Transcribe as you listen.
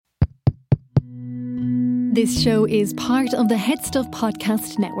This show is part of the Head Stuff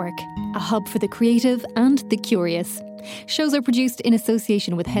Podcast Network, a hub for the creative and the curious. Shows are produced in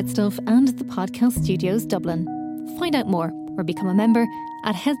association with Head Stuff and the Podcast Studios Dublin. Find out more or become a member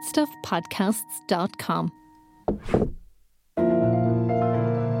at headstuffpodcasts.com.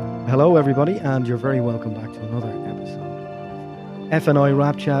 Hello everybody, and you're very welcome back to another episode of F&I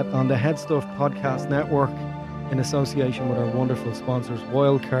Rap Chat on the Head Stuff Podcast Network in association with our wonderful sponsors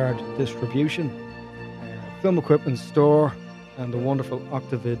Wildcard Distribution, Film Equipment Store and the wonderful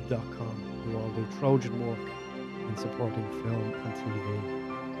Octavid.com, who all do Trojan work in supporting film and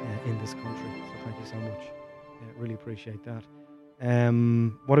TV in this country. So thank you so much. Really appreciate that.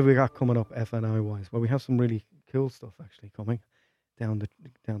 What have we got coming up F&I wise? Well, we have some really cool stuff actually coming down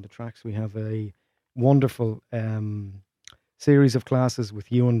the tracks. We have a wonderful series of classes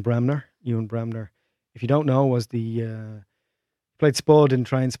with Ewan Bremner. Ewan Bremner, if you don't know, was the played Spud in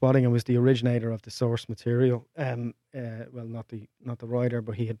Train Spotting and was the originator of the source material. Well, not the writer,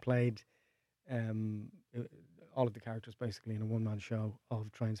 but he had played all of the characters basically in a one-man show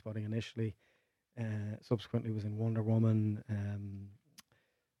of Train Spotting initially. Subsequently was in Wonder Woman,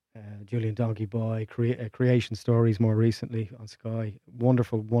 Julian Donkey Boy, Creation Stories more recently on Sky.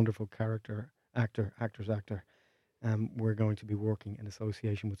 Wonderful actor. We're going to be working in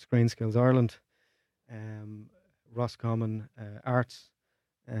association with Screen Skills Ireland, Roscommon Arts,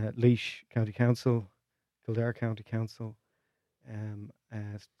 Laois County Council, Kildare County Council,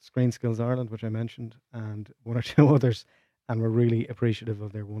 Screen Skills Ireland, which I mentioned, and one or two others. And we're really appreciative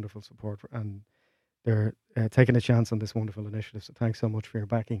of their wonderful support and they're taking a chance on this wonderful initiative. So thanks so much for your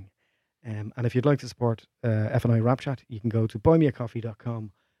backing. And if you'd like to support F&I Rap Chat, you can go to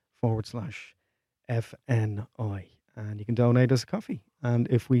buymeacoffee.com/FNI. And you can donate us a coffee. And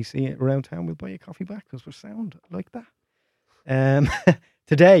if we see it around town, we'll buy you a coffee back because we're sound like that.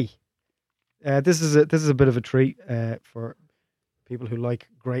 Today, this is a bit of a treat for people who like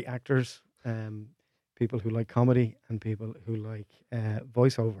great actors, people who like comedy, and people who like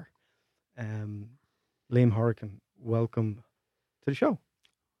voiceover. Liam Hourican, welcome to the show.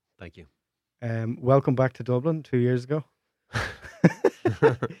 Thank you. Welcome back to Dublin 2 years ago.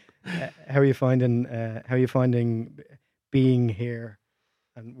 How are you finding being here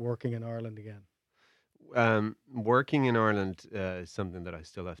and working in Ireland again? Working in Ireland is something that I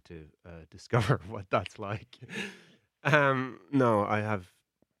still have to discover what that's like. No, I have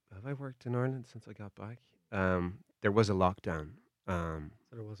I worked in Ireland since I got back? There was a lockdown, So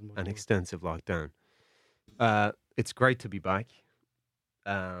there wasn't much an work. extensive lockdown. It's great to be back.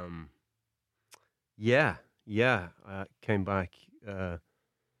 Yeah. I came back.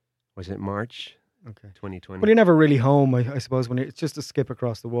 Was it March? Okay. 2020. But you're never really home, I suppose. It's just a skip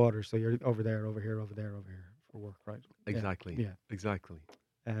across the water, so you're over there, over here for work, right? Exactly. Yeah. Exactly.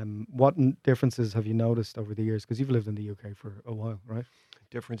 What differences have you noticed over the years? Because you've lived in the UK for a while, right?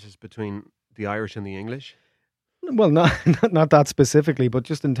 Differences between the Irish and the English? Well, not that specifically, but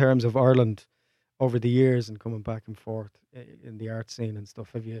just in terms of Ireland over the years and coming back and forth in the art scene and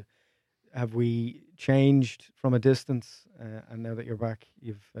stuff. Have we changed from a distance? And now that you're back,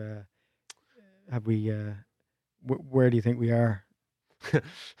 where do you think we are?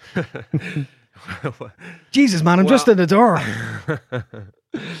 Jesus, man, I'm just in the door.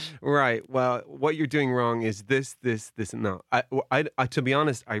 Right. Well, what you're doing wrong is this, and no. I to be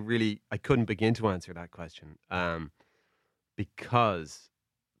honest, I couldn't begin to answer that question, because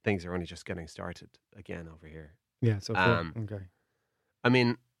things are only just getting started again over here. Yeah. So okay. I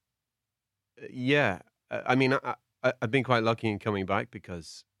mean, yeah. I mean, I've been quite lucky in coming back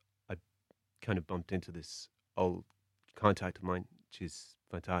because I kind of bumped into this old contact of mine. She's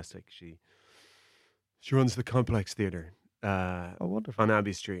fantastic. She runs the Complex Theatre Wonderful. on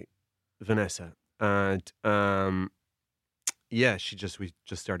Abbey Street, Vanessa, and yeah, we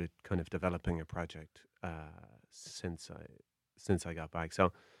just started kind of developing a project since I got back.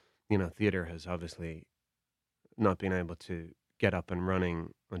 So, theatre has obviously not been able to get up and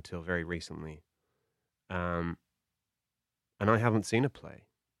running until very recently, and I haven't seen a play.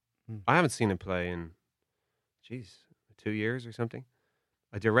 I haven't seen a play in, 2 years or something.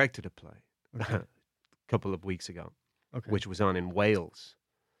 I directed a play a couple of weeks ago, which was on in Wales.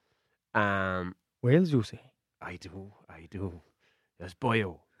 Wales, you say? I do. Yes,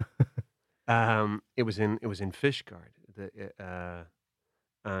 boyo. It was in Fishguard,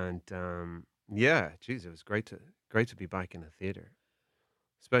 yeah, geez, it was great to be back in a theatre,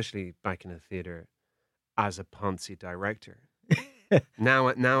 especially back in a theatre as a Ponzi director. Now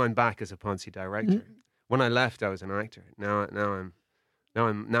I'm back as a Ponzi director. When I left, I was an actor. Now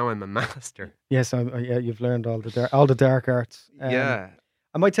I'm a master. Yes, yeah, you've learned all the dark arts. Yeah.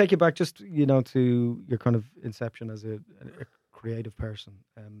 I might take you back just, to your kind of inception as a creative person.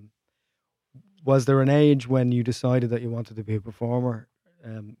 Was there an age when you decided that you wanted to be a performer?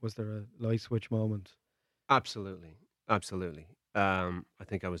 Was there a light switch moment? Absolutely, absolutely. I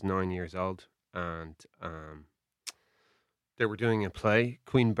think I was 9 years old, and they were doing a play,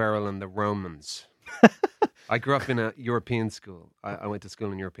 Queen Beryl and the Romans. I grew up in a European school. I went to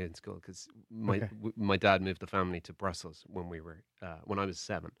school in European school because Okay. my dad moved the family to Brussels when I was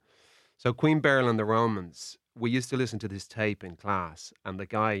 7. So Queen Beryl and the Romans, we used to listen to this tape in class, and the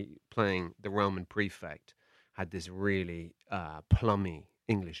guy playing the Roman prefect had this really plummy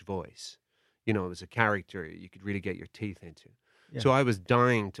English voice. It was a character you could really get your teeth into. Yeah. So I was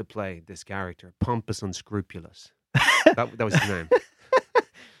dying to play this character, Pompous Unscrupulous. That was his name.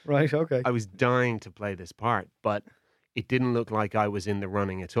 Right. Okay. I was dying to play this part, but it didn't look like I was in the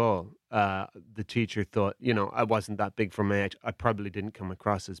running at all. The teacher thought, I wasn't that big for my age. I probably didn't come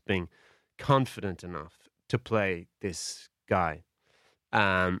across as being confident enough to play this guy.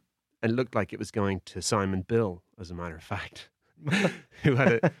 It looked like it was going to Simon Bill, as a matter of fact,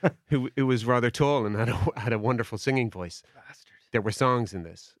 who was rather tall and had a wonderful singing voice. Bastard. There were songs in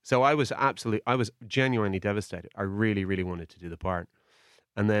this. So I was genuinely devastated. I really, really wanted to do the part.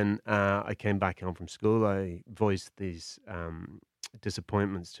 And then I came back home from school. I voiced these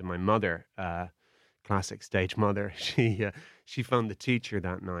disappointments to my mother, classic stage mother. She phoned the teacher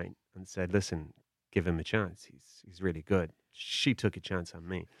that night and said, "Listen, give him a chance. He's really good." She took a chance on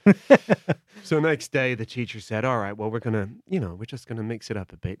me. So next day, the teacher said, "All right, well, we're just gonna mix it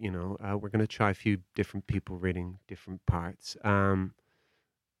up a bit. We're gonna try a few different people reading different parts." Then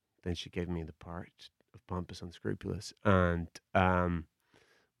she gave me the part of Pompous Unscrupulous, and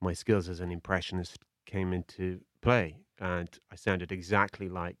my skills as an impressionist came into play, and I sounded exactly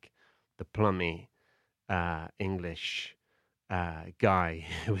like the plummy English guy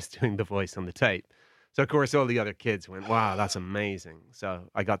who was doing the voice on the tape. So, of course, all the other kids went, "Wow, that's amazing." So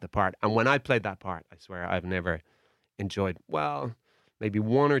I got the part. And when I played that part, I swear I've never enjoyed, maybe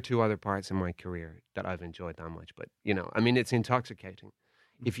one or two other parts in my career that I've enjoyed that much. But, it's intoxicating.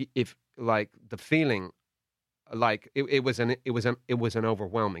 If like the feeling, like it was an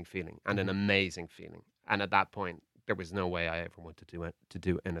overwhelming feeling and an amazing feeling. And at that point, there was no way I ever wanted to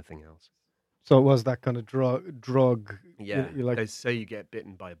do anything else. So it was that kind of drug. Yeah, You like, they say you get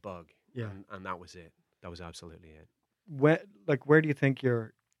bitten by a bug. Yeah. And that was it. That was absolutely it. where do you think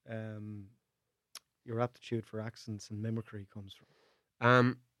your aptitude for accents and mimicry comes from?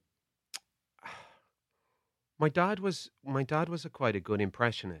 My dad was quite a good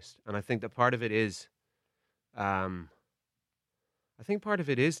impressionist, and I think that part of it is,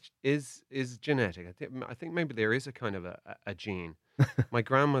 is genetic. I think maybe there is a kind of a gene. My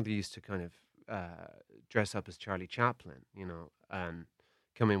grandmother used to kind of dress up as Charlie Chaplin, and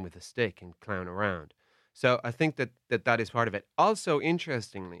come in with a stick and clown around. So I think that is part of it. Also,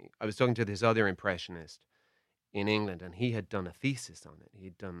 interestingly, I was talking to this other impressionist in England, and he had done a thesis on it.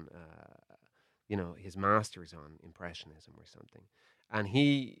 He'd done, his master's on impressionism or something, and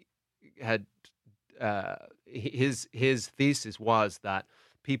he had his thesis was that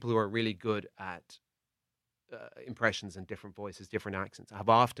people who are really good at impressions and different voices, different accents, have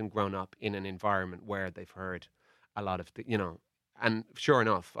often grown up in an environment where they've heard a lot of And sure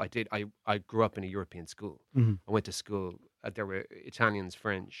enough, I did. I grew up in a European school. Mm-hmm. I went to school. There were Italians,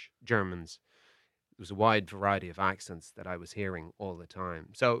 French, Germans. There was a wide variety of accents that I was hearing all the time.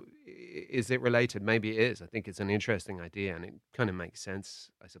 So is it related? Maybe it is. I think it's an interesting idea, and it kind of makes sense,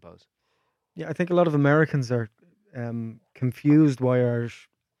 I suppose. Yeah, I think a lot of Americans are confused why Irish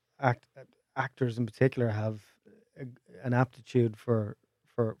actors in particular have an aptitude for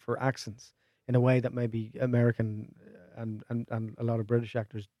accents in a way that maybe American and a lot of British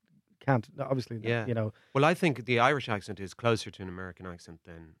actors can't. Obviously, Yeah. Well, I think the Irish accent is closer to an American accent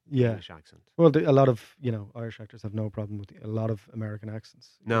than the English accent. Well, a lot of Irish actors have no problem with a lot of American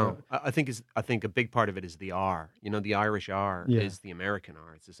accents. No, I think a big part of it is the R. The Irish R is the American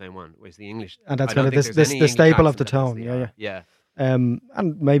R. It's the same one. Whereas the English, and that's kind of the staple of the tone. Yeah. And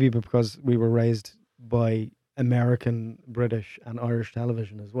maybe because we were raised by American, British, and Irish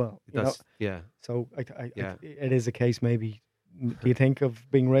television as well. Yeah. So it is a case maybe. Do you think of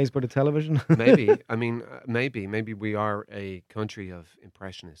being raised by the television? Maybe. I mean, maybe we are a country of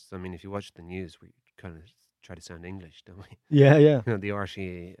impressionists. I mean, if you watch the news, we kind of try to sound English, don't we? Yeah, yeah. The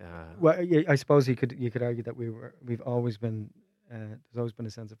RTE. Well, I suppose you could argue that we've always been. There's always been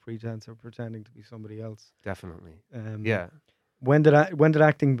a sense of pretense or pretending to be somebody else. Definitely. Yeah. When did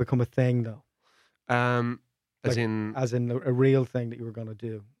acting become a thing, though? As in a real thing that you were going to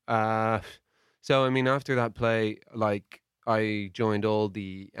do. So I mean, after that play, like I joined all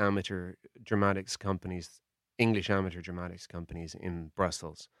the amateur dramatics companies, English amateur dramatics companies in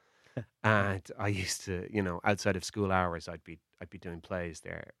Brussels. And I used to, outside of school hours, I'd be doing plays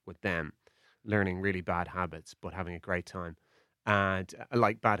there with them, learning really bad habits, but having a great time. And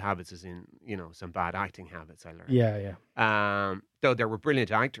like bad habits, as in some bad acting habits I learned. Yeah, yeah. Though there were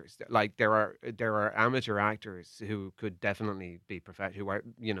brilliant actors, like there are amateur actors who could definitely be who are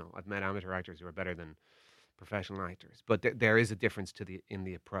I've met amateur actors who are better than professional actors, but there is a difference in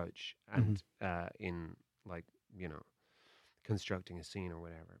the approach Hmm. and in like you know constructing a scene or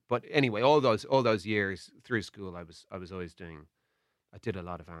whatever. But anyway, all those years through school, I was always doing. I did a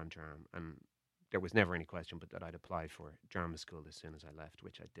lot of Amdram, and there was never any question but that I'd apply for drama school as soon as I left,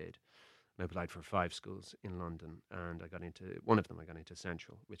 which I did. And I applied for 5 schools in London, and I got into one of them. I got into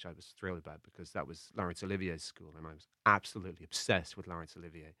Central, which I was thrilled about because that was Laurence Olivier's school, and I was absolutely obsessed with Laurence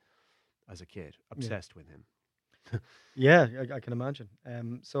Olivier as a kid, Yeah, obsessed with him. yeah. I can imagine.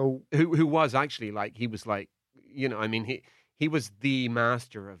 So Who was actually like he was like I mean he was the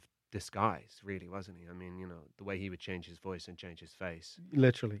master of disguise, really, wasn't he? I mean, the way he would change his voice and change his face.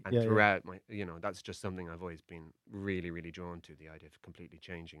 literally, And yeah, yeah. throughout my that's just something I've always been really, really drawn to, the idea of completely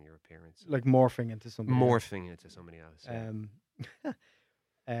changing your appearance, Like morphing into somebody else. morphing into somebody else. Yeah.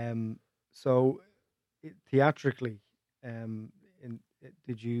 Um, so theatrically,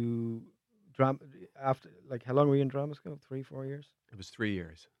 did you drama after like how long were you in drama school? 3, 4 years. It was 3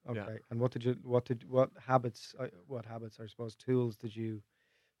 years. Yeah. Okay, and what habits, I suppose, tools did you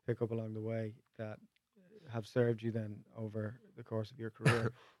pick up along the way that have served you then over the course of your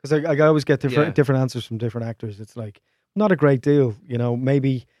career? Because I always get Yeah. different answers from different actors. It's like not a great deal,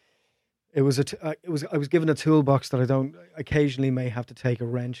 maybe it was I was given a toolbox that I don't occasionally may have to take a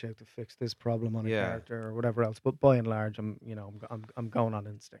wrench out to fix this problem on a Yeah. character or whatever else. But by and large, I'm going on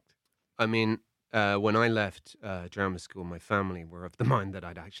instinct. I mean, when I left drama school, my family were of the mind that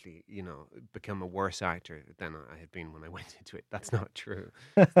I'd actually, become a worse actor than I had been when I went into it. That's not true.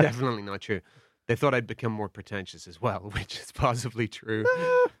 It's definitely not true. They thought I'd become more pretentious as well, which is possibly true.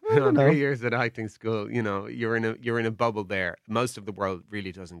 I don't know. 3 years at acting school, you're in a bubble there. Most of the world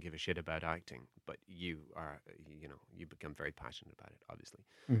really doesn't give a shit about acting, but you are, you become very passionate about it, obviously.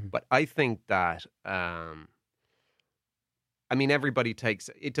 Mhm. But I think that. I mean, everybody takes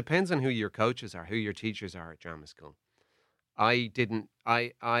it depends on who your coaches are, who your teachers are at drama school. I didn't,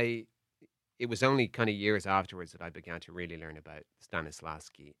 it was only kind of years afterwards that I began to really learn about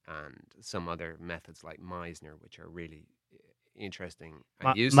Stanislavski and some other methods like Meisner, which are really interesting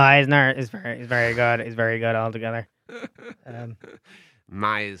and useful. Meisner is very good. He's very good altogether. Um,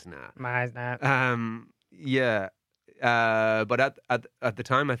 Meisner. Meisner. Yeah. But at the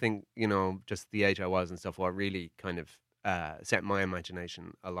time, I think, just the age I was and stuff, what really kind of set my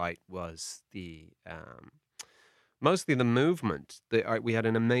imagination alight was mostly the movement. We had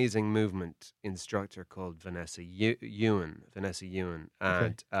an amazing movement instructor called Vanessa Ewan,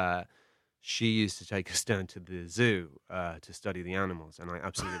 Okay. and she used to take us down to the zoo to study the animals, and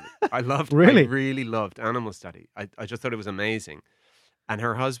I Really? I really loved animal study. I just thought it was amazing. And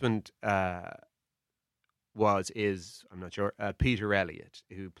her husband I'm not sure, Peter Elliott,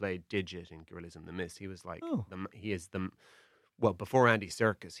 who played Digit in Gorillas in the Mist. He was like Oh. he is well, before Andy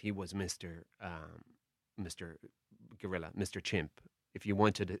Serkis, he was Mr. Gorilla, Mr. Chimp. If you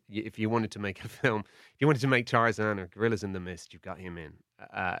wanted to make a film, if you wanted to make Tarzan or Gorillas in the Mist, you got him in.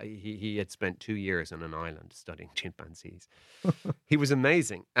 He had spent 2 years on an island studying chimpanzees. He was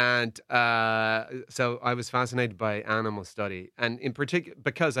amazing, and so I was fascinated by animal study, and in particular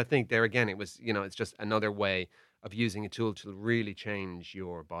because I think there again it was it's just another way of using a tool to really change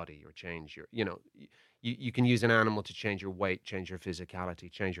your body or change your you can use an animal to change your weight, change your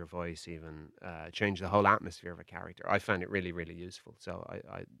physicality, change your voice, even change the whole atmosphere of a character. I found it really, really useful. So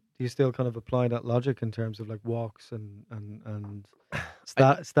I Do you still kind of apply that logic in terms of like walks and I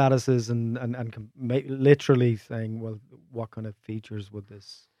statuses and literally saying, well, what kind of features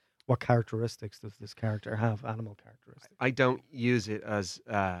what characteristics does this character have? Animal characteristics. I don't use it as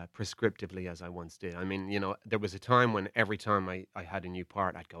prescriptively as I once did. I mean, there was a time when every time I had a new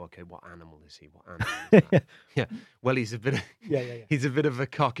part, I'd go, okay, what animal is he? What animal is that? Yeah. Well, he's a bit of, Yeah. he's a bit of a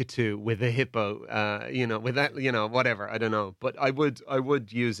cockatoo with a hippo, with that, whatever. I don't know. But I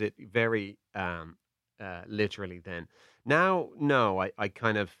would use it very literally then. Now, no, I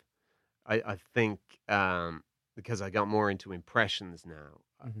kind of, I think, because I got more into impressions now,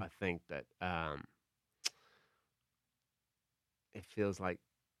 Mhm. I think that it feels like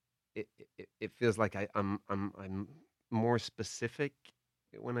it feels like I'm more specific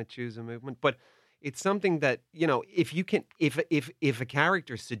when I choose a movement. But it's something that, you know, if you can, if a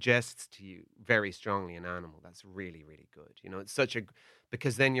character suggests to you very strongly an animal, that's really, really good. You know, it's such a,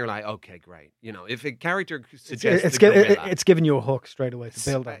 because then you're like, okay, great. You know, if a character suggests It's the gorilla, it's giving you a hook straight away to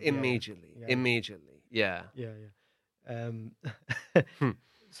build on. immediately, immediately, yeah. Hmm.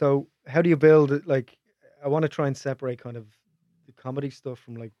 So how do you build it? Like, I want to try and separate kind of the comedy stuff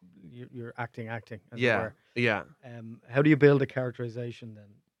from like your acting, as it were. Yeah. How do you build a characterization then?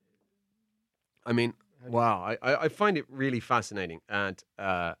 I mean, wow, I find it really fascinating, and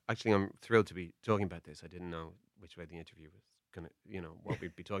actually, I'm thrilled to be talking about this. I didn't know which way the interview was gonna, you know, what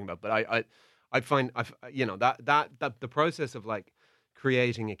we'd be talking about, but I find, you know, that the process of like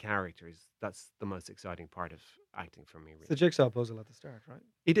creating a character that's the most exciting part of acting for me. Really. It's the jigsaw puzzle at the start, right?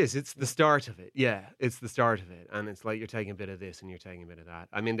 It is. It's the start of it. Yeah, it's the start of it, and it's like you're taking a bit of this and you're taking a bit of that.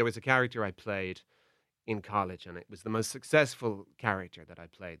 I mean, there was a character I played in college, and it was the most successful character that I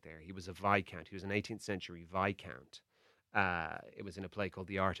played there. He was a viscount. He was an 18th century viscount. It was in a play called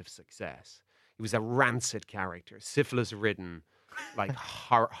The Art of Success. He was a rancid character, syphilis-ridden, like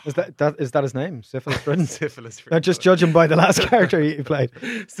is that his name? Syphilis-ridden. Syphilis-ridden. Not just judging by the last character you played.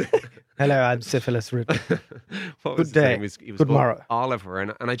 Hello, I'm syphilis-ridden. What was Good day. He was Good morrow. Oliver,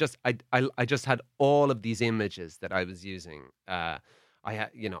 and I just had all of these images that I was using. I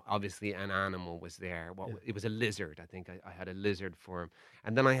had, you know, obviously an animal was there. It was a lizard. I think I had a lizard for him,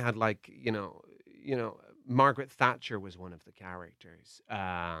 and then I had like, you know, Margaret Thatcher was one of the characters.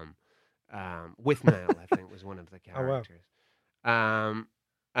 Withnail, I think, was one of the characters. Oh, wow.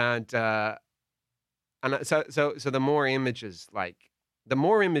 And so the more images, that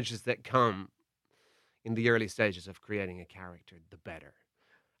come in the early stages of creating a character, the better.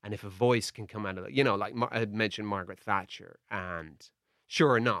 And if a voice can come out of it, you know, like I had mentioned Margaret Thatcher, and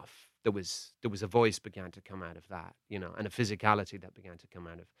sure enough, there was a voice began to come out of that, you know, and a physicality that began to come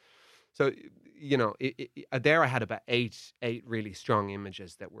out of. So, you know, there I had about eight really strong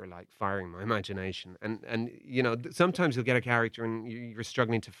images that were like firing my imagination. And you know, sometimes you'll get a character and you're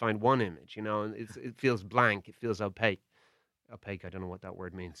struggling to find one image, you know, and it feels blank, it feels opaque. Opaque, I don't know what that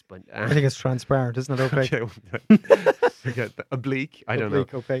word means, but I think it's transparent, isn't it? Opaque. Forget that. Oblique, I don't know.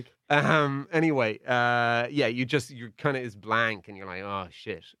 Opaque. Anyway, yeah, you're kind of is blank, and you're like, oh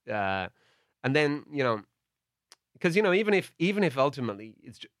shit. And then, you know, because, you know, even if ultimately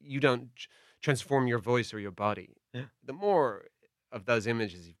you don't transform your voice or your body, the more of those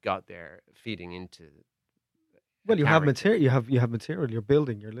images you've got there feeding into. Well, you have material. You have material. You're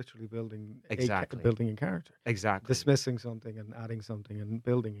building. You're literally building. Exactly. Building a character. Exactly. Dismissing something and adding something and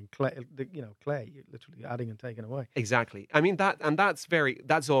building and clay. You know, clay. You're literally adding and taking away. Exactly. I mean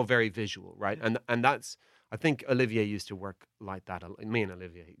that's all very visual, right? And that's, I think Olivier used to work like that. Me and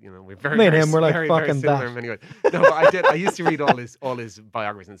Olivier, you know, we're very. Me and him, we're like very, fucking very similar that. in many ways. No, but I used to read all his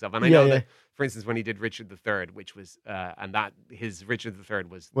biographies and stuff, and I know that, for instance, when he did Richard III, which was, and that his Richard III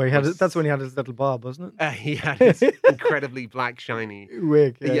was. Well, that's when he had his little bob, wasn't it? He had his incredibly black, shiny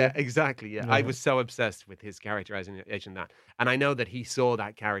wig. Yeah, exactly. Yeah, I was so obsessed with his characterization that, and I know that he saw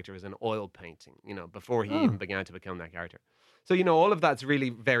that character as an oil painting, you know, before he even began to become that character. So, you know, all of that's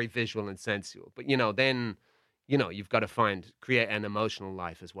really very visual and sensual. But, you know, then, you know, you've got to create an emotional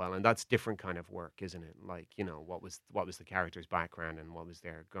life as well, and that's different kind of work, isn't it? Like, you know, what was the character's background and what was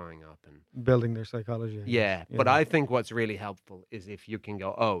their growing up and building their psychology. Yeah, but I think what's really helpful is if you can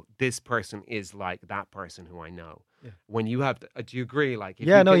go, oh, this person is like that person who I know. Yeah. When you have to, do you agree? Like, if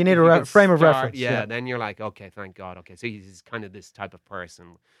you need a frame of reference. Yeah, then you're like, okay, thank God. Okay, so he's kind of this type of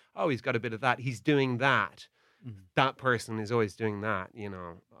person. Oh, he's got a bit of that. He's doing that. Mm-hmm. That person is always doing that. You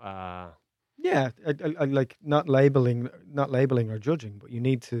know. Yeah, I like not labeling or judging, but you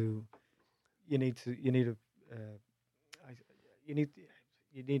need a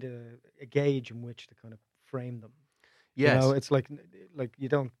gauge in which to kind of frame them. Yes. You know, it's like you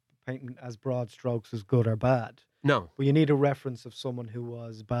don't paint as broad strokes as good or bad. No, but you need a reference of someone who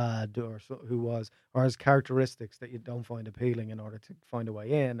was bad or has characteristics that you don't find appealing in order to find a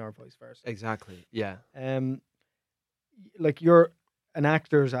way in, or vice versa. Exactly. Yeah. Like you're an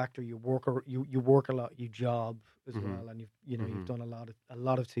actor's actor. You work a lot. You job as well, and you've done a lot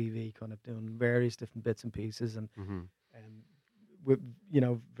of TV, kind of doing various different bits and pieces, and with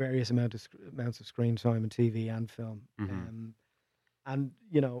various amounts of screen time and TV and film. And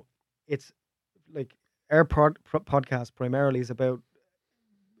you know, it's like our podcast primarily is about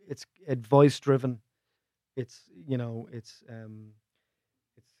it's voice driven. It's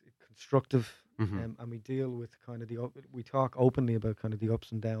constructive. And we deal with kind of we talk openly about kind of the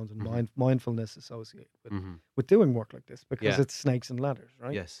ups and downs and mindfulness associated with doing work like this, because it's snakes and ladders,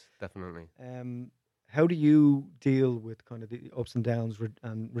 right? Yes, definitely. how do you deal with kind of the ups and downs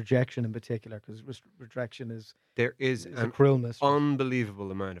and rejection in particular? Because rejection There is is a an cruel mistress.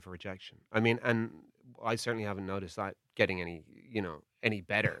 unbelievable amount of rejection. I mean, and I certainly haven't noticed that getting any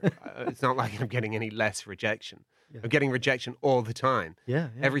better. It's not like I'm getting any less rejection. Yeah. I'm getting rejection all the time, Yeah,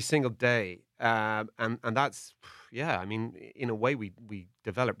 every single day, and that's I mean, in a way, we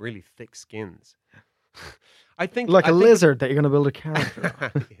develop really thick skins. I think like a lizard that you're going to build a character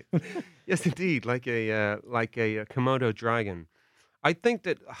on. Yes, indeed, like a Komodo dragon. I think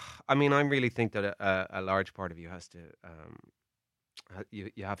that I mean, I really think that a large part of you has to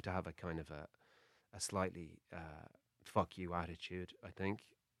you have to have a kind of a slightly fuck you attitude. I think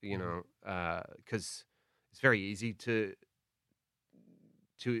because it's very easy to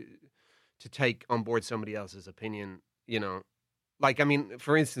take on board somebody else's opinion. Like, I mean,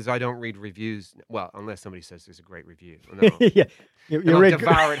 for instance, I don't read reviews. Well, unless somebody says there's a great review. Yeah, I'll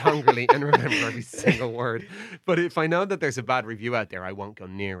devour it hungrily and remember every single word. But if I know that there's a bad review out there, I won't go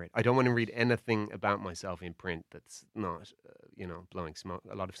near it. I don't want to read anything about myself in print that's not, blowing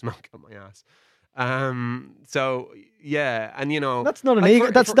a lot of smoke up my ass. So yeah, and that's not an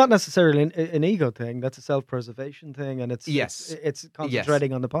ego. That's not necessarily an ego thing. That's a self-preservation thing, and it's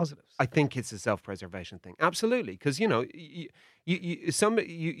concentrating on the positives. I think it's a self-preservation thing, absolutely, because you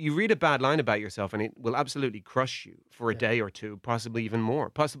read a bad line about yourself, and it will absolutely crush you for a day or two, possibly even more.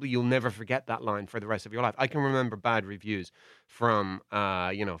 Possibly you'll never forget that line for the rest of your life. I can remember bad reviews from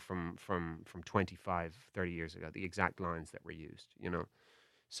 25, 30 years ago, the exact lines that were used.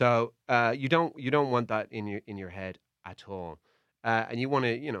 So you don't want that in your head at all, and you want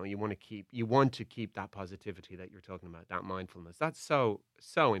to keep that positivity that you're talking about, that mindfulness. That's so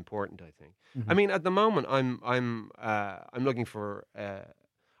important, I think. Mm-hmm. I mean, at the moment, I'm looking for.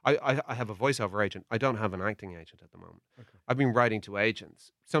 I have a voiceover agent. I don't have an acting agent at the moment. Okay. I've been writing to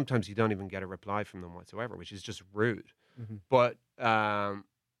agents. Sometimes you don't even get a reply from them whatsoever, which is just rude. Mm-hmm. But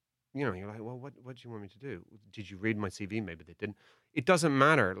you're like, well, what do you want me to do? Did you read my CV? Maybe they didn't. It doesn't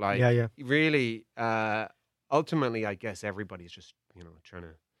matter. Like, really, ultimately, I guess everybody's just, trying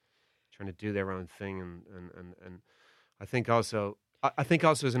to do their own thing. And I think also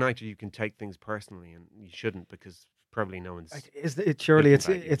as an actor, you can take things personally, and you shouldn't, because probably no one's.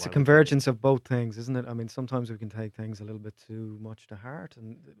 It's a convergence of both things, isn't it? I mean, sometimes we can take things a little bit too much to heart,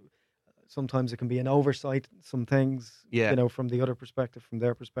 and sometimes it can be an oversight. Some things, from the other perspective, from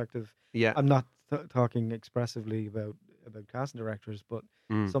their perspective. Yeah, I'm not talking expressively about casting directors, but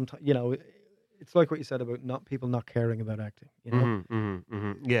sometimes, it's like what you said about people not caring about acting.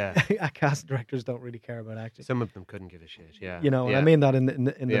 Yeah, casting directors don't really care about acting. Some of them couldn't give a shit. Yeah, and I mean that in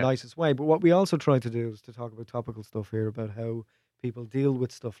the nicest way. But what we also try to do is to talk about topical stuff here, about how people deal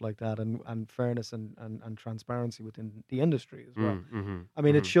with stuff like that, and fairness and transparency within the industry as well. I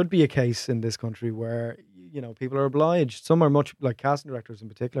mean, it should be a case in this country where people are obliged. Some are much, like casting directors in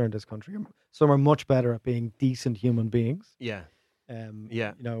particular in this country, some are much better at being decent human beings. 100%.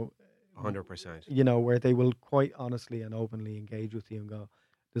 Where they will quite honestly and openly engage with you and go,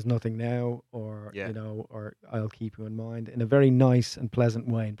 "There's nothing now," or or "I'll keep you in mind," in a very nice and pleasant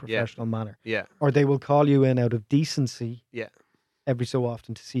way, in professional manner. Yeah. Or they will call you in out of decency. Yeah. Every so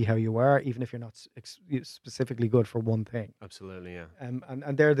often to see how you are, even if you're not specifically good for one thing. Absolutely, yeah.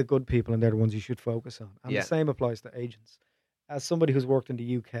 And they're the good people, and they're the ones you should focus on. And the same applies to agents. As somebody who's worked in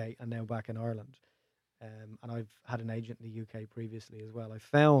the UK and now back in Ireland, and I've had an agent in the UK previously as well, I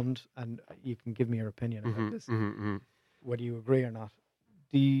found, and you can give me your opinion about this, whether you agree or not.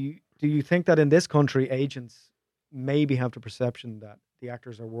 Do you think that in this country, agents maybe have the perception that the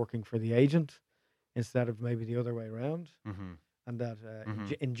actors are working for the agent instead of maybe the other way around? And that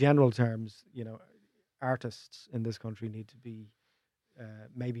in general terms, artists in this country need to be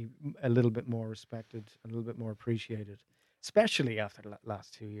maybe a little bit more respected, a little bit more appreciated, especially after the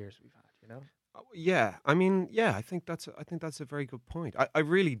last 2 years we've had, Yeah, I mean, I think that's a very good point. I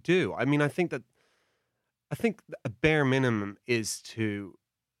really do. I mean, I think a bare minimum is to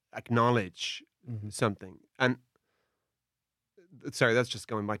acknowledge something. And sorry, that's just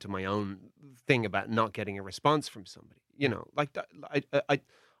going back to my own thing about not getting a response from somebody. Like that,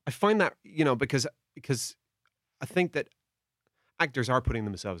 I find that, because I think that actors are putting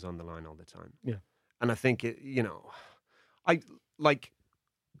themselves on the line all the time. Yeah. And I think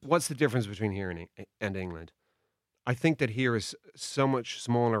what's the difference between here and England? I think that here is so much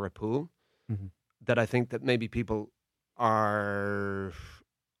smaller a pool that I think that maybe people are.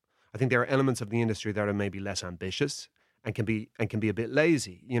 I think there are elements of the industry that are maybe less ambitious and can be a bit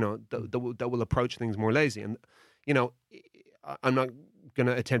lazy. That will approach things more lazy. And I'm not going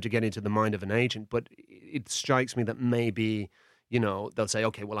to attempt to get into the mind of an agent, but it strikes me that maybe they'll say,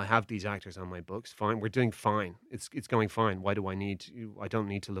 okay, well, I have these actors on my books. Fine, we're doing fine. It's going fine. Why do I need to? I don't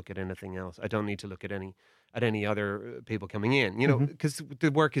need to look at anything else. I don't need to look at any other people coming in. Because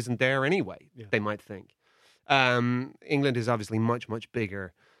the work isn't there anyway. Yeah. They might think. England is obviously much, much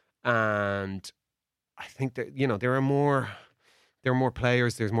bigger, and I think that there are more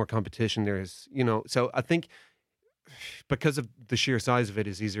players. There's more competition. So I think because of the sheer size of it,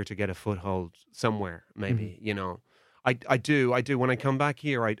 it's easier to get a foothold somewhere. Maybe I do. When I come back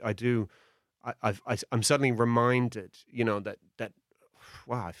here, I'm suddenly reminded, that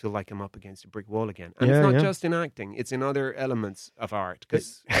wow, I feel like I'm up against a brick wall again. And it's not just in acting; it's in other elements of art.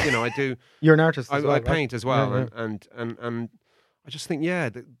 Because I do. You're an artist. I paint as well, Yeah. and I just think,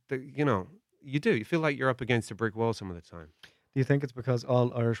 you do. You feel like you're up against a brick wall some of the time. Do you think it's because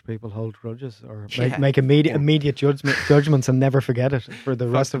all Irish people hold grudges or Yeah. make immediate judgments and never forget it for the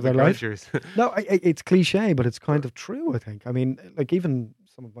rest of their life? No, it's cliche, but it's kind of true, I think. I mean, like even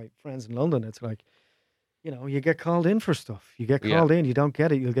some of my friends in London, it's like, you get called in for stuff. You get called in, you don't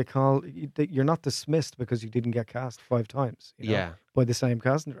get it, you'll get called. You're not dismissed because you didn't get cast 5 times. By the same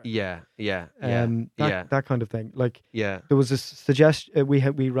casting director. That kind of thing. Like, there was a suggestion.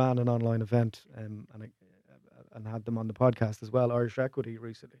 We ran an online event, and had them on the podcast as well, Irish Equity,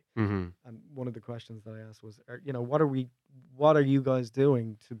 recently. Mm-hmm. And one of the questions that I asked was, what are you guys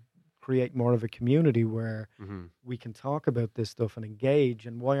doing to create more of a community where we can talk about this stuff and engage?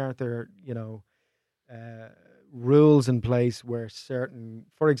 And why aren't there, rules in place where certain,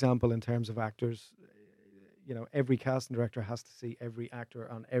 for example, in terms of actors, every casting director has to see every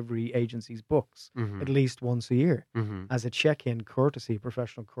actor on every agency's books at least once a year as a check-in courtesy,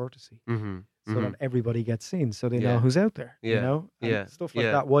 professional courtesy, so that everybody gets seen, so they know who's out there, and stuff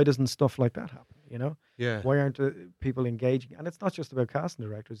like that. Why doesn't stuff like that happen? Why aren't people engaging? And it's not just about casting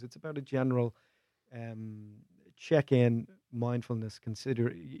directors; it's about a general check-in, mindfulness,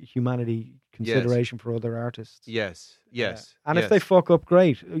 humanity, consideration for other artists. Yes. And if they fuck up,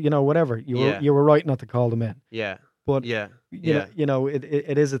 great. Whatever. You were right not to call them in. Yeah. But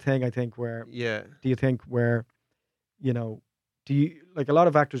it is a thing, I think, where do you think where do you, like, a lot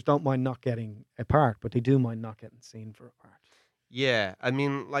of actors don't mind not getting a part, but they do mind not getting seen for a part. Yeah, I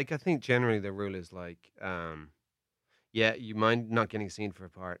mean, like, I think generally the rule is like, you mind not getting seen for a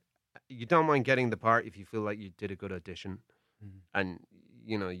part. You don't mind getting the part if you feel like you did a good audition and,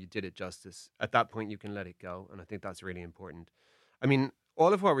 you did it justice. At that point, you can let it go. And I think that's really important. I mean,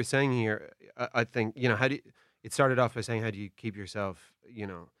 all of what we're saying here, I think, it started off by saying, how do you keep yourself,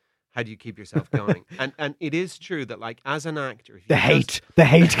 going? And it is true that, like, as an actor, if the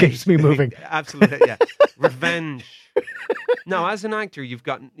hate keeps me moving. Absolutely, yeah. Revenge. No, as an actor, you've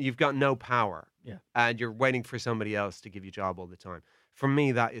got no power. Yeah. And you're waiting for somebody else to give you a job all the time. For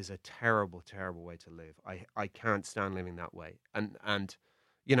me, that is a terrible, terrible way to live. I can't stand living that way. And I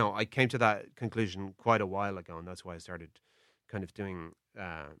came to that conclusion quite a while ago, and that's why I started kind of doing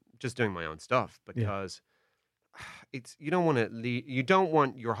my own stuff, because it's, you don't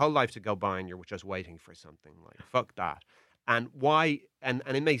want your whole life to go by and you're just waiting for something. Like, fuck that. And why? And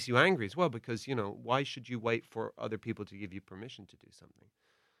it makes you angry as well, because why should you wait for other people to give you permission to do something?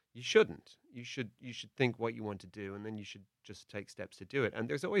 You shouldn't. You should think what you want to do, and then you should just take steps to do it. And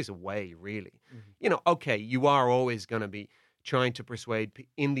there's always a way, really. Okay, you are always going to be trying to persuade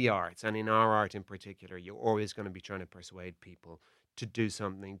in the arts, and in our art in particular, you're always going to be trying to persuade people to do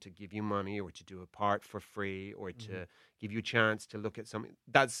something, to give you money, or to do a part for free, or to give you a chance to look at something.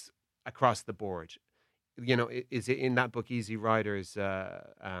 That's across the board. Is it in that book, Easy Riders?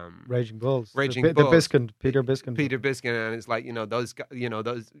 Raging Bulls. Bulls. Peter Biskin. Peter Biskin, and it's like, those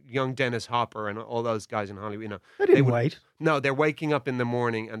young Dennis Hopper and all those guys in Hollywood. They didn't wait. No, they're waking up in the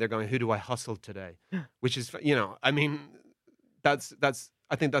morning and they're going, "Who do I hustle today?" Which is, I mean, I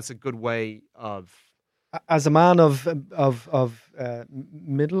think that's a good way of. As a man of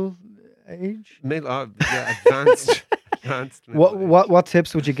middle age, advanced. What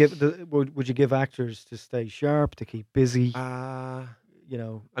tips would you give actors to stay sharp, to keep busy? I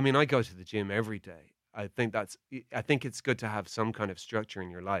mean, I go to the gym every day. I think it's good to have some kind of structure in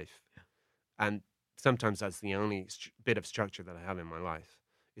your life, and sometimes that's the only bit of structure that I have in my life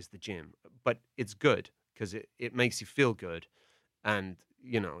is the gym. But it's good because it makes you feel good, and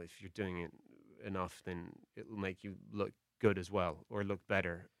if you're doing it enough, then it'll make you look good as well, or look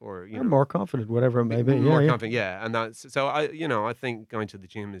better, or more confident, whatever it may be. More confident, yeah. And that's so. I think going to the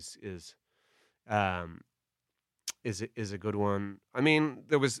gym is a good one. I mean,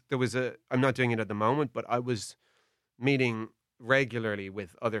 there was a. I'm not doing it at the moment, but I was meeting regularly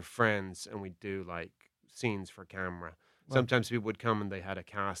with other friends, and we'd do like scenes for camera. Wow. Sometimes people would come and they had a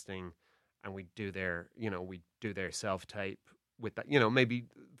casting, and we'd do their self tape with that. You know, maybe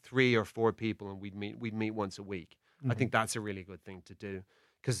 3 or 4 people, and we'd meet once a week. I think that's a really good thing to do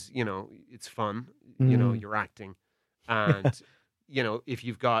because you know it's fun. You know, you're acting, and you know if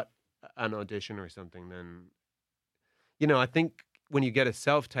you've got an audition or something, then you know I think when you get a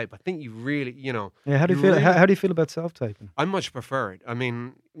self tape, I think you really, you know, Yeah, how do you feel? How do you feel about self-taping? I much prefer it. I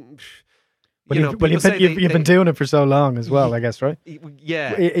mean, Well, you know, people say you've been doing it for so long as well, I guess, right?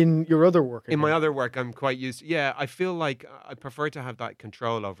 Yeah. In your other work, In my other work, I'm quite used. Yeah, I feel like I prefer to have that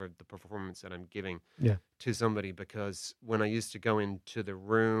control over the performance that I'm giving to somebody because when I used to go into the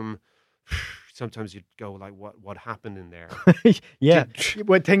room, sometimes you'd go like, "What happened in there?" Yeah,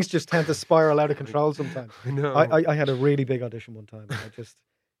 when things just tend to spiral out of control sometimes. I know. I had a really big audition one time. And it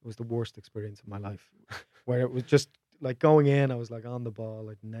was the worst experience of my life, where it was just like going in. I was like on the ball,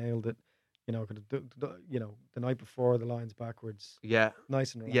 like nailed it. You know, the night before the lines backwards. Yeah.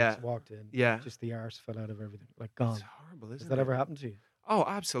 Nice and relaxed. Walked in. Yeah. Just the arse fell out of everything. Like gone. It's horrible, isn't it? Has that ever happened to you? Oh,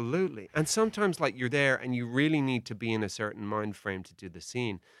 absolutely. And sometimes like you're there and you really need to be in a certain mind frame to do the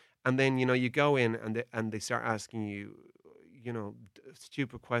scene. And then, you know, you go in and they start asking you, you know,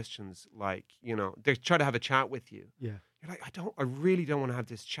 stupid questions like, you know, they try to have a chat with you. Yeah. You're like, I really don't want to have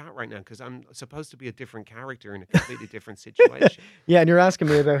this chat right now because I'm supposed to be a different character in a completely different situation. Yeah, and you're asking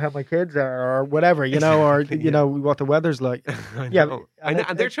me about how my kids are or whatever, you know, or, you know, what the weather's like. Yeah. And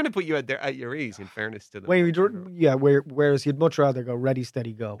they're trying to put you at your ease, in fairness to them. Whereas you'd much rather go ready,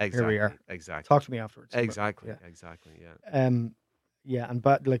 steady, go. Exactly, here we are. Exactly. Talk to me afterwards. Exactly. Yeah. Exactly. Yeah. Yeah, and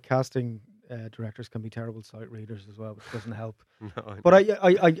like casting directors can be terrible sight readers as well, which doesn't help. No, but I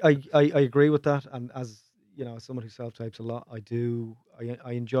agree with that, and as you know, as someone who self-tapes a lot, I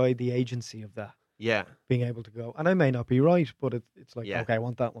enjoy the agency of that. Yeah, being able to go, and I may not be right, but it's like okay, I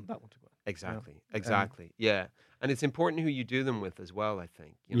want that one to go. Exactly, you know? Exactly. Yeah, and it's important who you do them with as well. I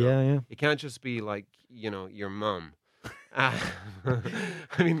think. You know? Yeah. It can't just be like your mum. I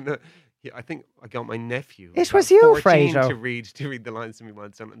mean. I think I got my nephew. It was you, Fredo. to read the lines to me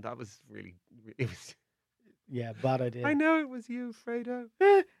once, and that was really it was. Yeah, bad idea. I know it was you, Fredo.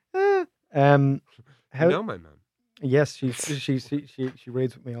 How, you know my mum. Yes, she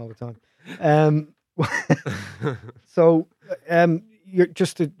reads with me all the time. So, you're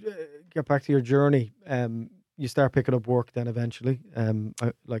just to get back to your journey. You start picking up work then eventually.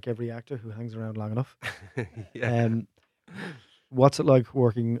 Like every actor who hangs around long enough. Yeah. What's it like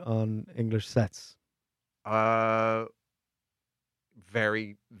working on English sets? Very,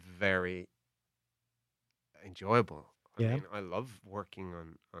 very enjoyable. I Yeah. mean, I love working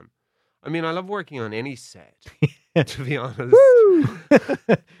on. I mean, I love working on any set. To be honest. Woo!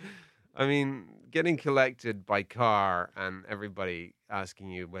 I mean, getting collected by car and everybody asking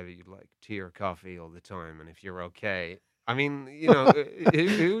you whether you like tea or coffee all the time and if you're okay. I mean, you know,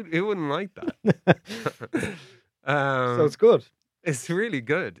 who wouldn't like that? So it's good. It's really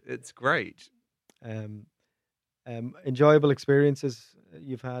good. It's great. Enjoyable experiences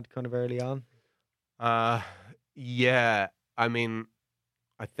you've had kind of early on? Yeah. I mean,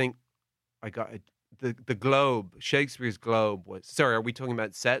 I think I got the Globe, Shakespeare's Globe was. Sorry, are we talking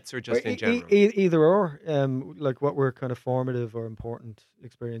about sets or just in general? Either or. Like what were kind of formative or important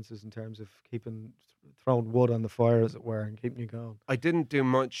experiences in terms of throwing wood on the fire, as it were, and keeping you going? I didn't do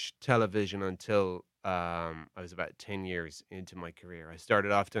much television until I was about 10 years into my career. I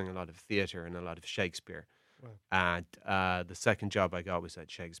started off doing a lot of theatre and a lot of Shakespeare. Wow. And the second job I got was at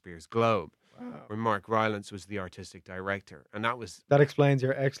Shakespeare's Globe, where Mark Rylance was the artistic director. And that explains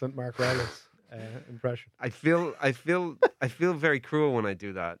your excellent Mark Rylance impression. I feel very cruel when I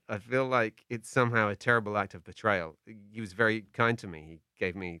do that. I feel like it's somehow a terrible act of betrayal. He was very kind to me. He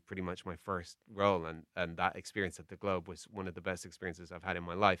gave me pretty much my first role, and that experience at the Globe was one of the best experiences I've had in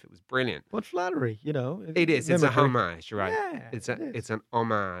my life. It was brilliant. But flattery, you know. It is. It's a homage, right? Yeah, it's an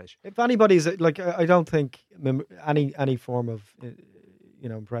homage. If anybody's like, I don't think any form of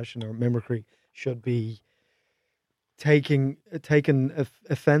impression or mimicry should be taken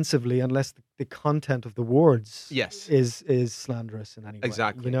offensively unless the content of the words is slanderous in any way.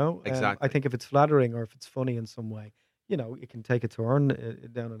 Exactly. You know? Exactly. I think if it's flattering or if it's funny in some way, you know, it can take a turn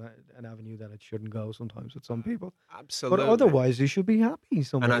down an avenue that it shouldn't go sometimes with some people. Absolutely. But otherwise, you should be happy.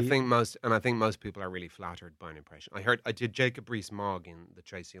 And I think most people are really flattered by an impression. I did Jacob Rees-Mogg in the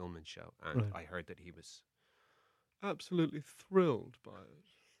Tracy Ullman show, and I heard that he was absolutely thrilled by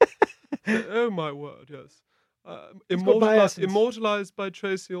it. Oh my word, yes. Immortalized by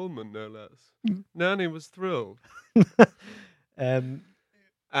Tracy Ullman, no less. Nanny was thrilled. But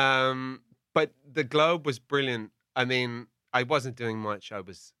the Globe was brilliant. I mean, I wasn't doing much. I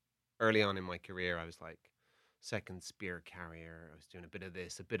was early on in my career. I was like second spear carrier. I was doing a bit of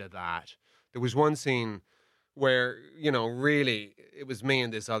this, a bit of that. There was one scene where really it was me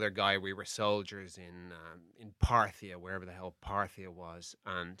and this other guy. We were soldiers in Parthia, wherever the hell Parthia was,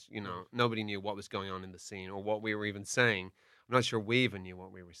 and nobody knew what was going on in the scene or what we were even saying. I'm not sure we even knew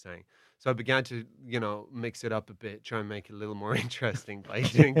what we were saying. So I began to mix it up a bit, try and make it a little more interesting by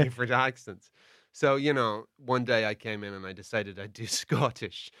doing different accents. So one day I came in and I decided I'd do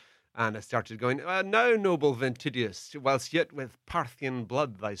Scottish. And I started going, now, noble Ventidius, whilst yet with Parthian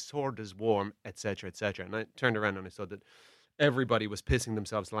blood thy sword is warm, etc., etc. And I turned around and I saw that everybody was pissing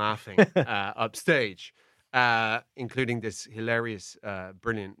themselves laughing upstage, including this hilarious,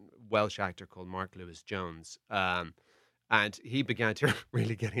 brilliant Welsh actor called Mark Lewis Jones. And he began to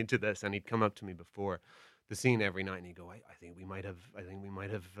really get into this, and he'd come up to me before the scene every night, and he'd go, I think we might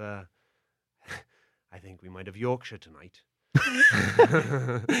have Yorkshire tonight.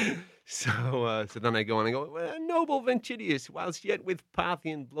 So then I go on and go, noble Ventidius, whilst yet with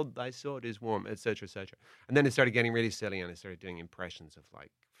Parthian blood thy sword is warm, etc., etc. And then it started getting really silly, and I started doing impressions of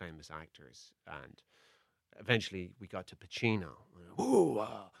like famous actors, and eventually we got to Pacino.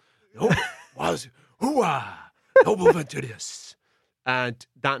 Noble Ventidius. And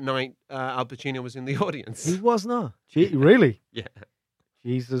that night, Al Pacino was in the audience. He was not. Really? Yeah.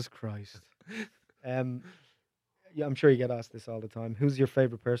 Jesus Christ. Yeah, I'm sure you get asked this all the time. Who's your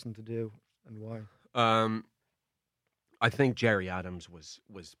favorite person to do and why? I think Jerry Adams was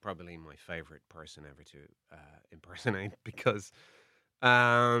probably my favorite person ever to impersonate because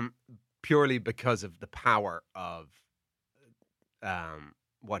purely because of the power of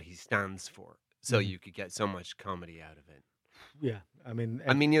what he stands for. So you could get so much comedy out of it. Yeah, I mean,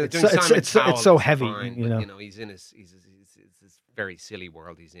 it's so heavy. Fine, he's in his this very silly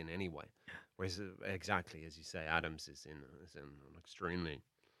world he's in anyway. Whereas exactly as you say, Adams is in an extremely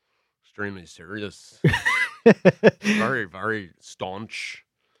serious, very very staunch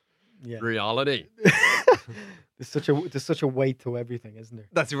reality. There's such a weight to everything, isn't there?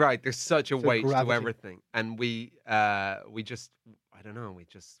 That's right. There's such a weight to everything, and we just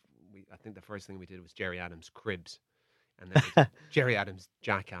I think the first thing we did was Jerry Adams Cribs. And then Jerry Adams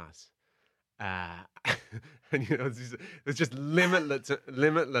Jackass, and there's just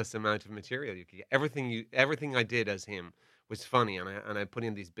limitless amount of material you could get. Everything I did as him was funny, and I put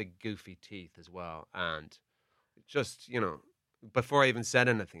in these big goofy teeth as well, and just before I even said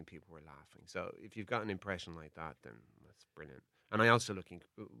anything, people were laughing. So if you've got an impression like that, then that's brilliant. And I also looking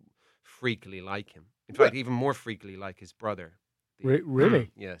freakily like him. In fact, even more freakily like his brother. Really?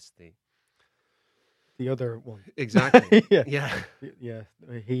 Yes, the other one. Exactly. Yeah. Yeah.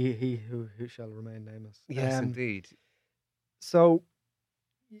 He who shall remain nameless. Yes, indeed. So,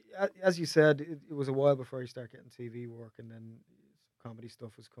 as you said, it was a while before you start getting TV work, and then comedy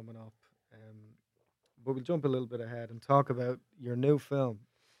stuff was coming up. But we'll jump a little bit ahead and talk about your new film,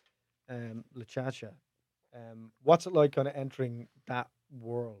 La Chacha. What's it like kind of entering that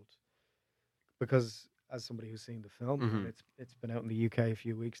world? Because as somebody who's seen the film, and it's been out in the UK a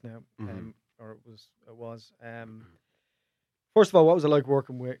few weeks now, or it was. First of all, what was it like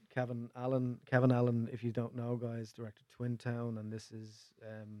working with Kevin Allen? Kevin Allen, if you don't know, guys, directed Twin Town, and this is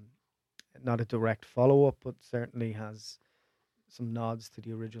not a direct follow-up, but certainly has some nods to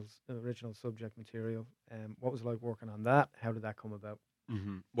the original subject material. What was it like working on that? How did that come about?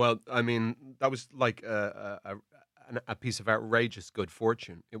 Well, I mean, that was like a piece of outrageous good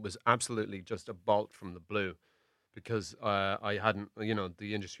fortune. It was absolutely just a bolt from the blue. Because I hadn't,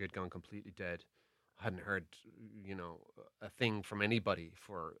 the industry had gone completely dead. I hadn't heard, a thing from anybody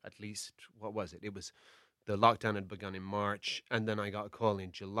for at least, what was it? It was, the lockdown had begun in March, and then I got a call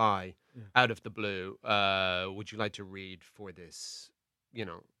in July, out of the blue. Would you like to read for this?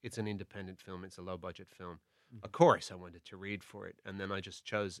 It's an independent film. It's a low-budget film. Of course, I wanted to read for it. And then I just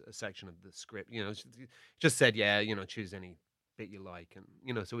chose a section of the script. Just said, choose any bit you like, and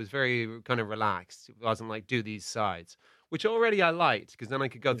so it was very kind of relaxed. It wasn't like do these sides, which already I liked, because then I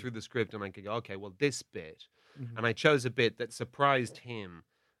could go through the script and I could go, okay, well, this bit, and I chose a bit that surprised him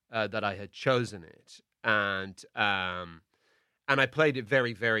that I had chosen it, and I played it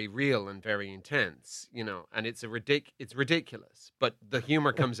very, very real and very intense, and it's ridiculous, but the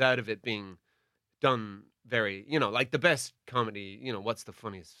humor comes out of it being done very, like the best comedy, what's the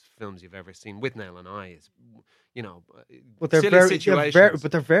funniest films you've ever seen? With Nail and I is, but they're silly situations.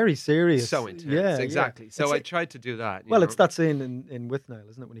 But they're very serious. So intense. Yeah, exactly. Yeah. So I tried to do that. Well, it's that scene in With Nail,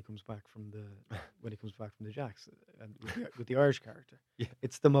 isn't it? When he comes back from the Jacks and with the Irish character. Yeah.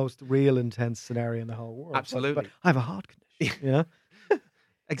 It's the most real, intense scenario in the whole world. Absolutely. But I have a heart condition.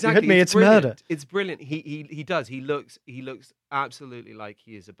 Exactly. You hit me, it's murder. It's brilliant. He does. He looks absolutely like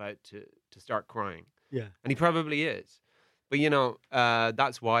he is about to start crying. Yeah. And he probably is. But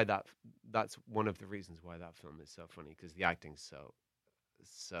that's one of the reasons why that film is so funny, because the acting's so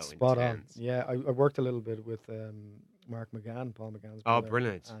Spot on. intense. Yeah, I worked a little bit with Mark McGann, Paul McGann's Oh, brother.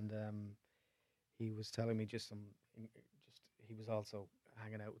 brilliant. And he was telling me he was also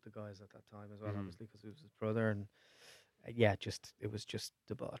hanging out with the guys at that time as well, obviously, because he was his brother. And it was just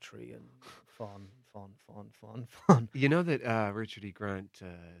debauchery and fun. You know that Richard E. Grant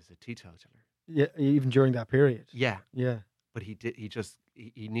is a teetotaler. Yeah, even during that period. Yeah, Yeah. but he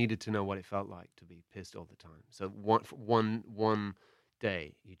needed to know what it felt like to be pissed all the time. So one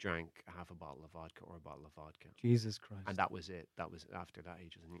day he drank half a bottle of vodka or a bottle of vodka, Jesus Christ. and that was it. That was after that.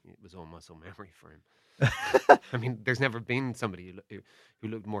 It was all muscle memory for him. I mean, there's never been somebody who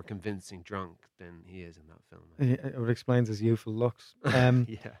looked more convincing drunk than he is in that film. It explains his youthful looks.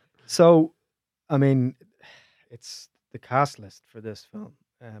 Yeah. So, I mean, it's the cast list for this film.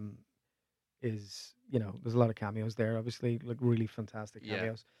 Is there's a lot of cameos there, obviously, like really fantastic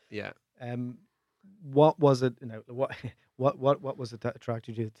cameos. Yeah. What was it? What was it that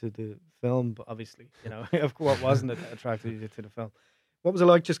attracted you to the film? But obviously, what wasn't it that attracted you to the film? What was it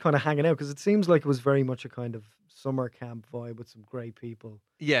like just kind of hanging out? Because it seems like it was very much a kind of summer camp vibe with some great people.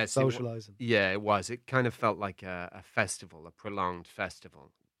 Yes, socializing. It was. It kind of felt like a festival, a prolonged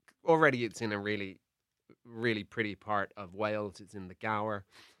festival. Already, it's in a really, really pretty part of Wales. It's in the Gower.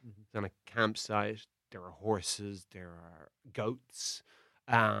 Mm-hmm. It's on a campsite. There are horses. There are goats.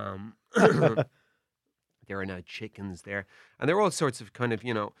 There are now chickens there, and there are all sorts of kind of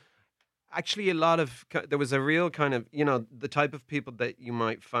actually a lot of. There was a real kind of the type of people that you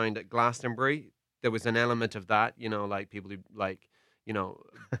might find at Glastonbury. There was an element of that, like people who like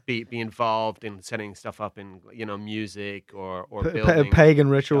be involved in setting stuff up in music or building pagan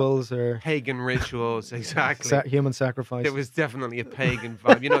rituals or pagan rituals, exactly. Human sacrifice. There was definitely a pagan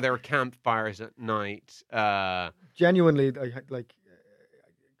vibe. There were campfires at night. Genuinely,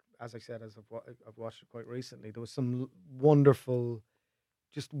 as I said, as I've watched it quite recently, there was some wonderful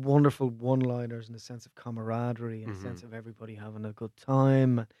one-liners and a sense of camaraderie and a sense of everybody having a good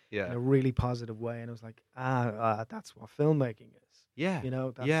time in a really positive way. And I was like, that's what filmmaking is. Yeah.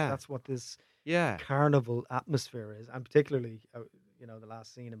 That's what this carnival atmosphere is. And particularly, the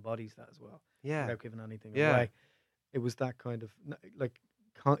last scene embodies that as well. Yeah. Without giving anything away. It was that kind of, like,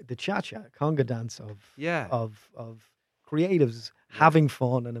 the cha-cha, conga dance of creatives having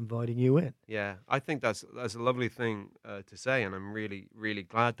fun and inviting you in. Yeah, I think that's a lovely thing to say, and I'm really, really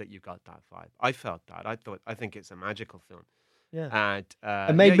glad that you got that vibe. I felt that. I think it's a magical film. Yeah, and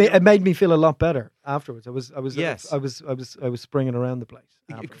it made me feel a lot better afterwards. I was springing around the place.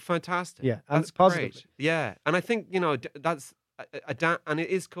 Fantastic. Yeah, and that's positive. Great. Yeah, and I think that's a dance, and it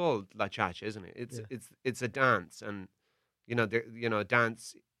is called La Chacha, isn't it? It's a dance, and a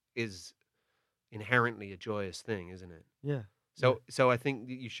dance is inherently a joyous thing, isn't it? Yeah. So I think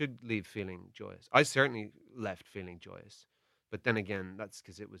you should leave feeling joyous. I certainly left feeling joyous, but then again, that's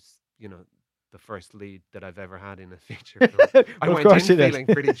because it was the first lead that I've ever had in a feature film. I went in feeling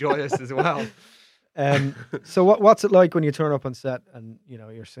pretty joyous as well. So what's it like when you turn up on set and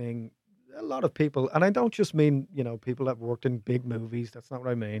you're seeing a lot of people, and I don't just mean people that worked in big movies. That's not what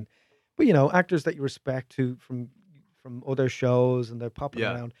I mean, but actors that you respect from other shows, and they're popping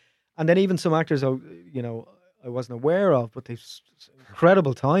around, and then even some actors I wasn't aware of, but they've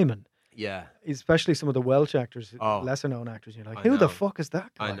incredible timing. Yeah. Especially some of the Welsh actors, lesser known actors. You're like, who the fuck is that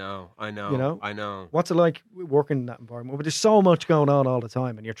guy? I know. What's it like working in that environment? But there's so much going on all the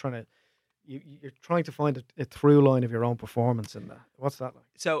time, and you're trying to find a through line of your own performance in that. What's that like?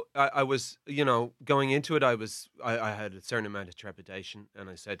 So I was, going into it, I had a certain amount of trepidation, and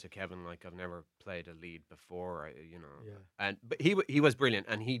I said to Kevin, like, I've never played a lead before, but he was brilliant,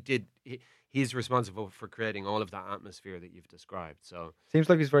 and he's responsible for creating all of that atmosphere that you've described. So seems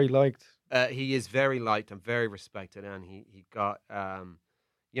like he's very liked. He is very liked and very respected, and he got,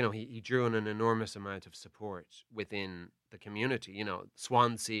 he drew in an enormous amount of support within the community.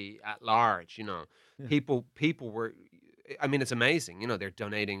 Swansea at large. People were. I mean, it's amazing. They're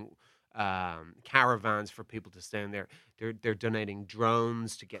donating caravans for people to stay in there. They're donating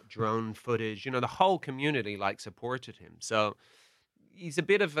drones to get drone footage. The whole community supported him. So he's a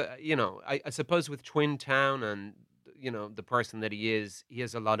bit of a, I suppose with Twin Town and the person that he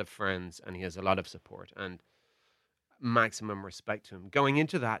has a lot of friends and he has a lot of support and maximum respect to him. Going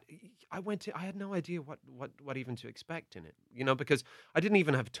into that, I had no idea what even to expect in it. Because I didn't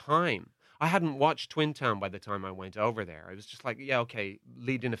even have time. I hadn't watched Twin Town by the time I went over there. I was just like, yeah, okay,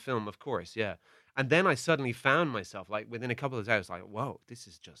 lead in a film, of course, yeah. And then I suddenly found myself, within a couple of hours, whoa, this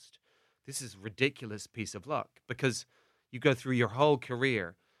is ridiculous piece of luck. Because you go through your whole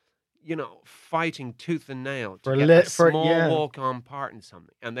career, fighting tooth and nail to For get lit- a for- small yeah. walk-on part in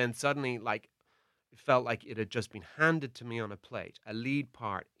something, and then suddenly, like, it felt like it had just been handed to me on a plate, a lead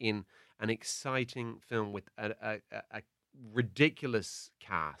part in an exciting film with a ridiculous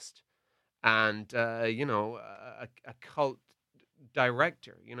cast, and a cult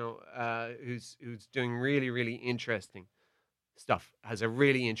director, who's doing really, really interesting stuff, has a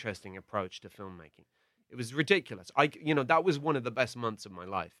really interesting approach to filmmaking. It was ridiculous. That was one of the best months of my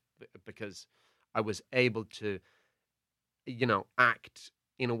life because I was able to, act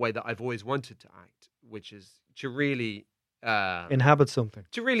in a way that I've always wanted to act, which is to really Inhabit something.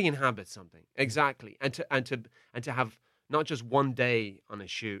 inhabit something, exactly, and to have not just one day on a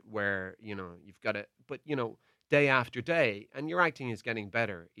shoot where you've got to, but day after day, and your acting is getting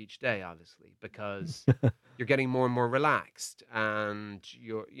better each day, obviously, because you're getting more and more relaxed, and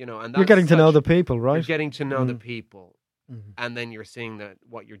and You're getting to know the people, right? you're getting to know the people, Mhm. and then you're seeing that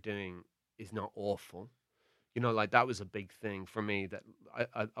what you're doing is not awful. Like that was a big thing for me, that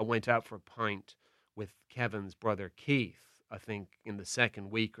I went out for a pint with Kevin's brother Keith, I think in the second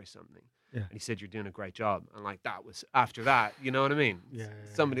week or something. Yeah. And he said, "You're doing a great job." And like that was after that, you know what I mean? Yeah.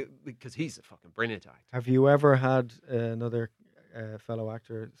 Somebody, because he's a fucking brilliant actor. Have you ever had another fellow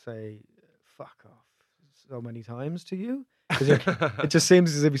actor say "fuck off" so many times to you? 'Cause it just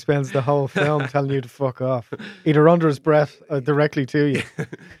seems as if he spends the whole film telling you to fuck off, either under his breath or directly to you.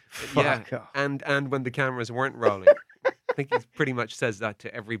 Fuck off. And when the cameras weren't rolling, I think he pretty much says that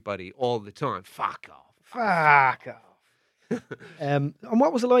to everybody all the time. Fuck off. Fuck off. And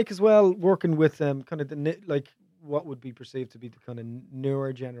what was it like as well working with kind of what would be perceived to be the kind of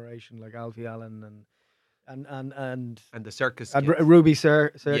newer generation, like Alfie Allen and And the circus and kids. Ruby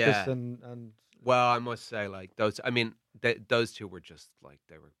Circus Yeah. and Well, I must say, like those. I mean, those two were just like,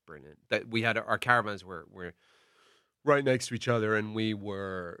 they were brilliant. That we had our caravans were right next to each other, and we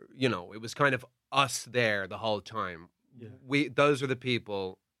were, it was kind of us there the whole time. Yeah. Those are the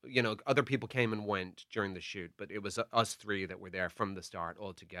people. Other people came and went during the shoot, but it was us three that were there from the start,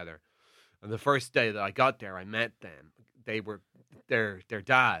 all together. And the first day that I got there, I met them. They were their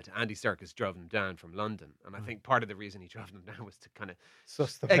dad, Andy Serkis, drove them down from London, and I think part of the reason he drove them down was to kind of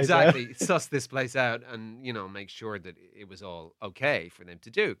suss the place out. exactly suss this place out, and make sure that it was all okay for them to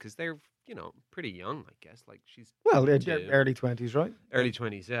do, because they're pretty young, I guess. Like she's Well, 22, early 20s, right? early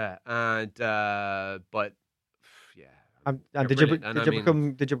 20s, yeah, and but yeah. And They're did you brilliant, and I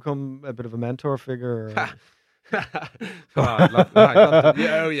mean- did you become a bit of a mentor figure? Or? Oh, I'd love to.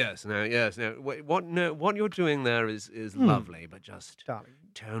 Yeah, oh yes, no, yes, no. What you're doing there is lovely, but just Darling.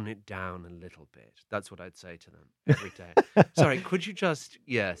 tone it down a little bit. That's what I'd say to them every day. Sorry, could you just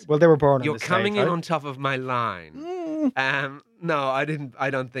Well, they were born. You're on the coming stage, in right? on top of my line. No, I didn't. I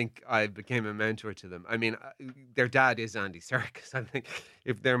don't think I became a mentor to them. I mean, their dad is Andy Serkis. I think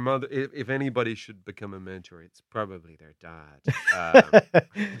if their mother, if anybody should become a mentor, it's probably their dad.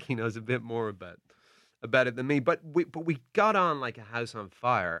 He knows a bit more about it than me. But we got on like a house on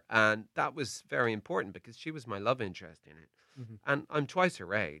fire, and that was very important because she was my love interest in it, and I'm twice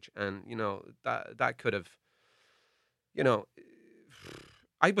her age, and that could have,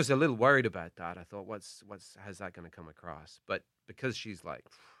 I was a little worried about that. I thought, how's that going to come across? But because she's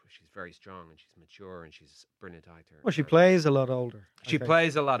very strong and she's mature and she's a brilliant actor. Well, she plays a lot older. She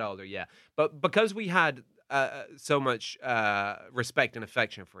plays a lot older, yeah. But because we had so much respect and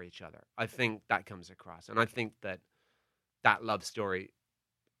affection for each other, I think that comes across, and I think that love story,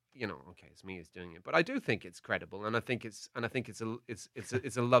 okay, it's me who's doing it, but I do think it's credible, and I think it's a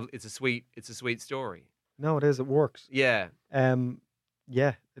sweet story. No, it is. It works. Yeah.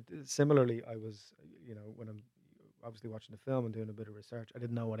 Yeah. Similarly, I was, when I'm obviously watching the film and doing a bit of research, I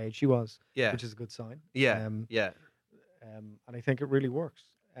didn't know what age she was. Yeah. Which is a good sign. Yeah. Yeah. And I think it really works.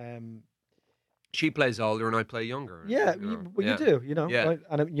 She plays older and I play younger. Yeah, you do, Yeah. right?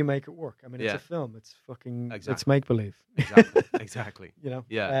 And you make it work. I mean, it's Yeah. a film. It's fucking, it's Exactly. make believe. Exactly.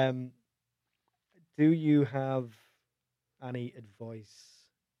 Yeah. Do you have any advice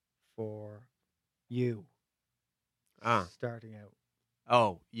for you starting out?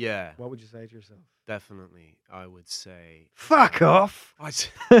 Oh, yeah. What would you say to yourself? Definitely, I would say... Fuck off!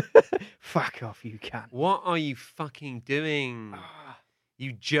 Fuck off, you can. What are you fucking doing?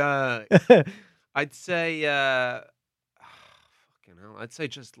 You jerk. I'd say... fucking hell. I'd say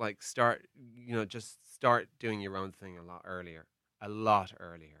just like start doing your own thing a lot earlier.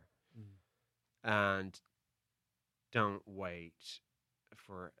 And don't wait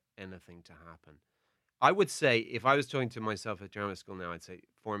for anything to happen. I would say, if I was talking to myself at drama school now, I'd say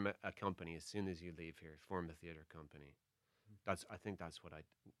form a company as soon as you leave here. Form a theatre company. I think that's what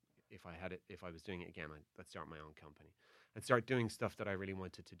if I was doing it again, I'd start my own company. and start doing stuff that I really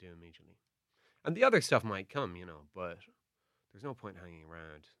wanted to do immediately. And the other stuff might come, but there's no point hanging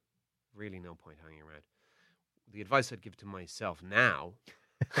around. Really, no point hanging around. The advice I'd give to myself now,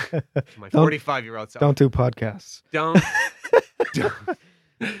 to my 45-year-old self, don't do podcasts. don't.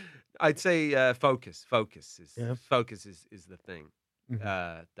 I'd say focus. Focus is the thing. Mm-hmm.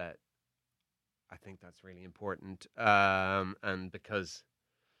 That I think that's really important. And because,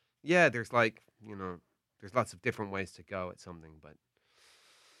 there's there's lots of different ways to go at something, but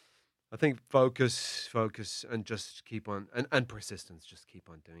I think focus, and just keep on, and persistence. Just keep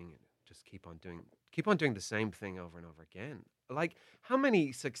on doing it. Just keep on doing the same thing over and over again. Like, how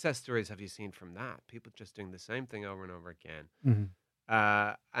many success stories have you seen from that? People just doing the same thing over and over again. Mm-hmm.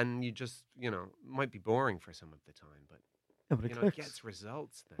 And you just, might be boring for some of the time, but, it gets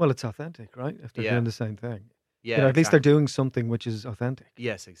results then. Well, it's authentic, right? If they're doing the same thing. Yeah, at least they're doing something which is authentic.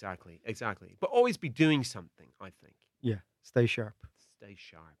 Yes, exactly. But always be doing something, I think. Yeah, stay sharp. Stay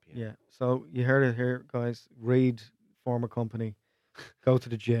sharp, Yeah. So you heard it here, guys. Read, form a company, go to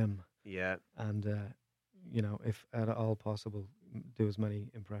the gym. Yeah. And, if at all possible, do as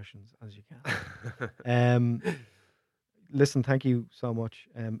many impressions as you can. Listen, thank you so much.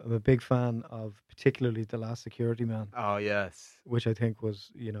 I'm a big fan of particularly The Last Security Man. Oh, yes. Which I think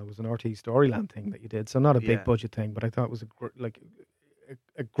was an RT Storyland thing that you did. So not a big budget thing, but I thought it was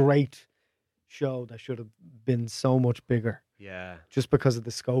a great show that should have been so much bigger. Yeah. Just because of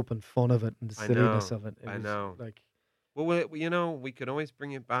the scope and fun of it and the silliness of it. I know. Like, well, we could always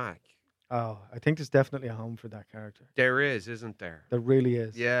bring it back. Oh, I think there's definitely a home for that character. There is, isn't there? There really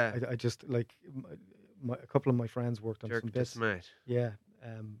is. Yeah. I just like a couple of my friends worked on some bits. Yeah.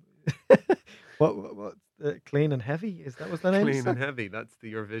 What Clean and Heavy? Is that what's the name? Clean and Heavy. That's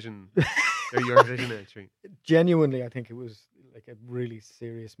the Eurovision. Eurovision entry. Genuinely, I think it was like a really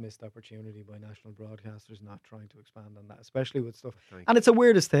serious missed opportunity by national broadcasters not trying to expand on that, especially with stuff. And it's a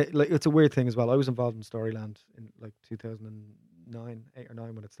weirdest thing. Like, it's a weird thing as well. I was involved in Storyland in like 2009, 8 or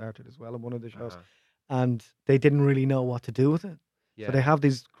 9 when it started as well in one of the shows, and they didn't really know what to do with it. Yeah. So they have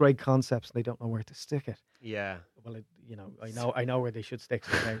these great concepts and they don't know where to stick it. Yeah. Well, I know where they should stick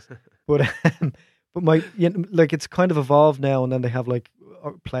some things, but it's kind of evolved now. And then they have like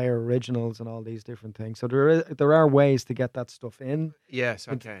player originals and all these different things. So there are ways to get that stuff in. Yes.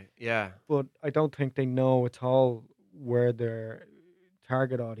 Okay. Yeah. But I don't think they know at all where their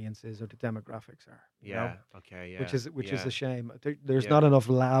target audience is or the demographics are. Yeah. Okay. Yeah. Which is a shame. There's not enough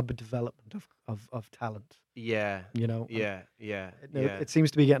lab development of talent. Yeah. Yeah. It seems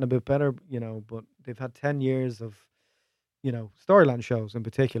to be getting a bit better, but they've had 10 years of, Storyland shows in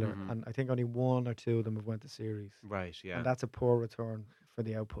particular, and I think only 1 or 2 of them have went to series. Right. Yeah. And that's a poor return for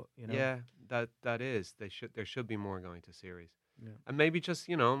the output. Yeah. That is. There should be more going to series. Yeah. And maybe just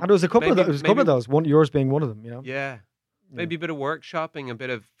And there was a couple of those. One, yours being one of them. Yeah. Maybe a bit of workshopping, a bit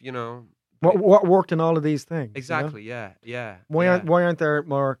of what worked in all of these things. Exactly. Yeah. Why aren't there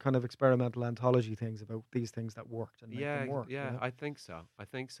more kind of experimental anthology things about these things that worked and make them work? Yeah. I think so.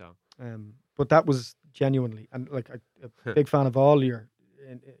 But that was genuinely, and like a big fan of all your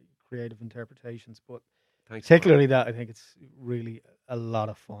creative interpretations, but particularly that, I think it's really a lot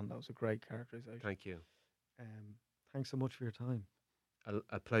of fun. That was a great characterization. Thank you. Thanks so much for your time.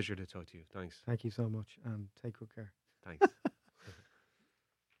 A pleasure to talk to you. Thanks. Thank you so much, and take good care. Thanks.